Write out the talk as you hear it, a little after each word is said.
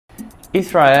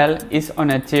Israel is on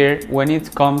a tier when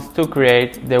it comes to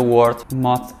create the world's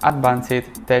most advanced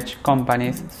tech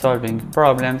companies solving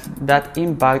problems that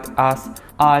impact us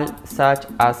all, such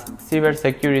as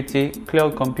cybersecurity,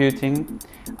 cloud computing,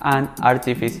 and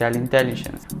artificial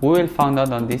intelligence. We will find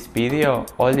out on this video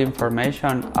all the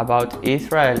information about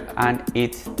Israel and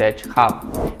its tech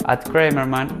hub. At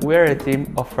Creimerman, we are a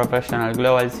team of professional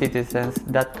global citizens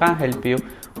that can help you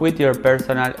with your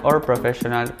personal or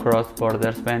professional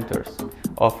cross-border ventures,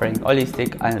 offering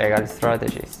holistic and legal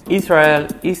strategies. Israel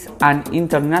is an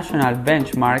international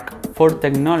benchmark for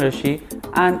technology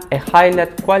and a highly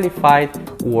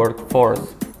qualified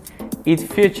workforce. It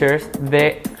features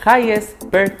the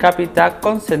highest per capita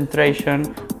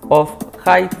concentration of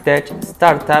high-tech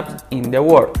startups in the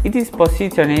world. It is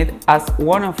positioned as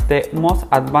one of the most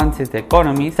advanced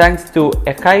economies thanks to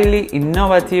a highly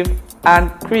innovative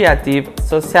and creative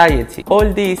society.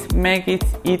 All this makes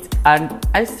it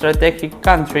a strategic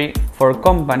country for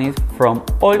companies from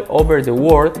all over the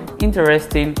world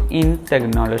interested in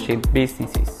technology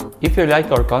businesses. If you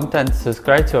like our content,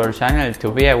 subscribe to our channel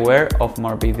to be aware of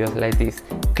more videos like this.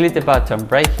 Click the button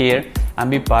right here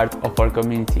and be part of our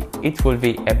community. It will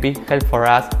be a big help for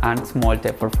us and small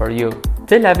effort for you.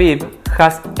 Tel Aviv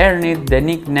has earned the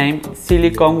nickname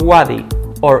Silicon Wadi,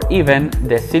 or even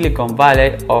the Silicon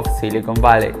Valley of Silicon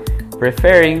Valley,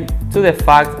 referring to the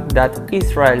fact that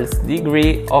Israel's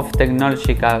degree of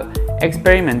technological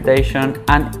experimentation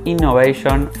and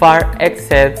innovation far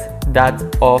exceeds that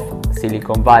of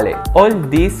Silicon Valley. All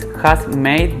this has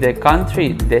made the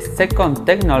country the second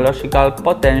technological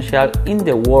potential in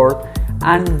the world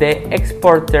and the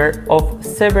exporter of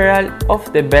several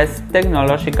of the best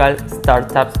technological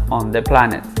startups on the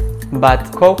planet.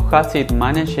 But how has it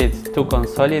managed to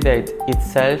consolidate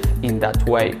itself in that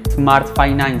way? Smart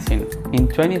financing. In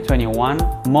 2021,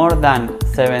 more than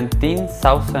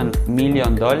 $17,000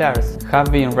 million have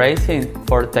been raised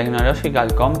for technological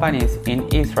companies in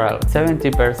Israel,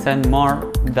 70%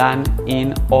 more than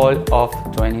in all of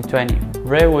 2020.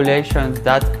 Regulations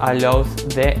that allows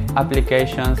the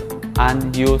applications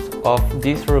and use of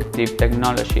disruptive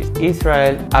technologies.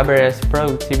 Israel's average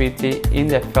productivity in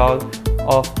the field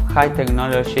of high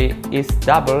technology is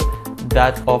double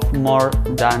that of more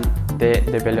than the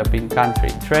developing country.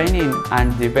 Training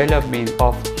and development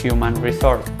of human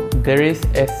resource. There is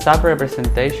a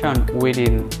sub-representation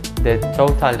within the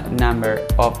total number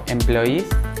of employees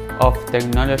of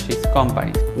technology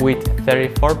companies, with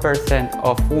 34%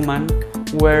 of women,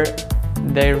 where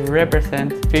they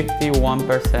represent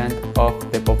 51%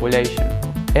 of the population.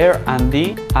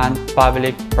 R&D and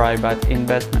public-private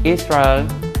investment. Israel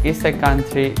is a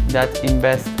country that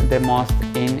invests the most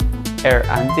in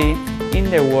R&D in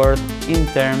the world in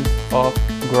terms of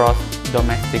gross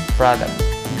domestic product,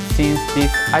 since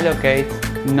this allocates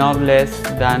no less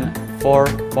than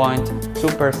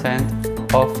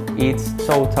 4.2% of its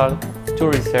total to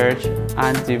research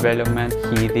and development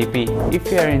GDP.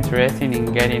 If you are interested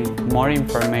in getting more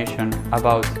information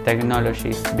about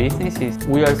technology businesses,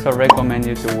 we also recommend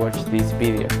you to watch this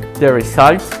video. The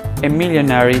results: a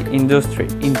millionary industry.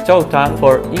 In total,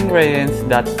 for ingredients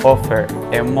that offer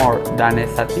a more than a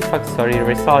satisfactory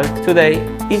result, today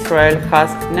Israel has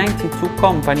 92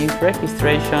 companies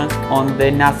registrations on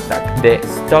the Nasdaq, the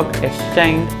stock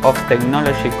exchange of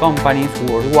technology companies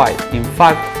worldwide. In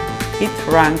fact, it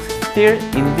ranks third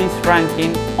in this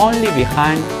ranking, only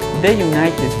behind the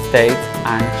United States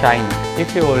and China.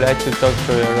 If you would like to talk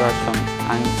to your Russian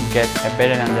and get a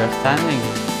better understanding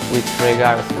with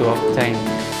regards to obtain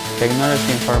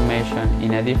technology information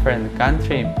in a different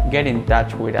country, get in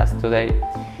touch with us today.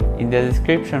 In the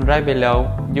description right below,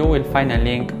 you will find a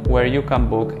link where you can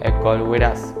book a call with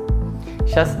us.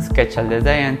 Just schedule the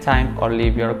day and time or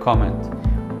leave your comment.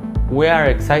 We are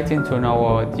excited to know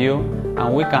about you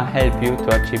and we can help you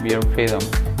to achieve your freedom.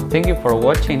 Thank you for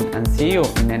watching and see you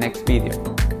in the next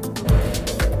video.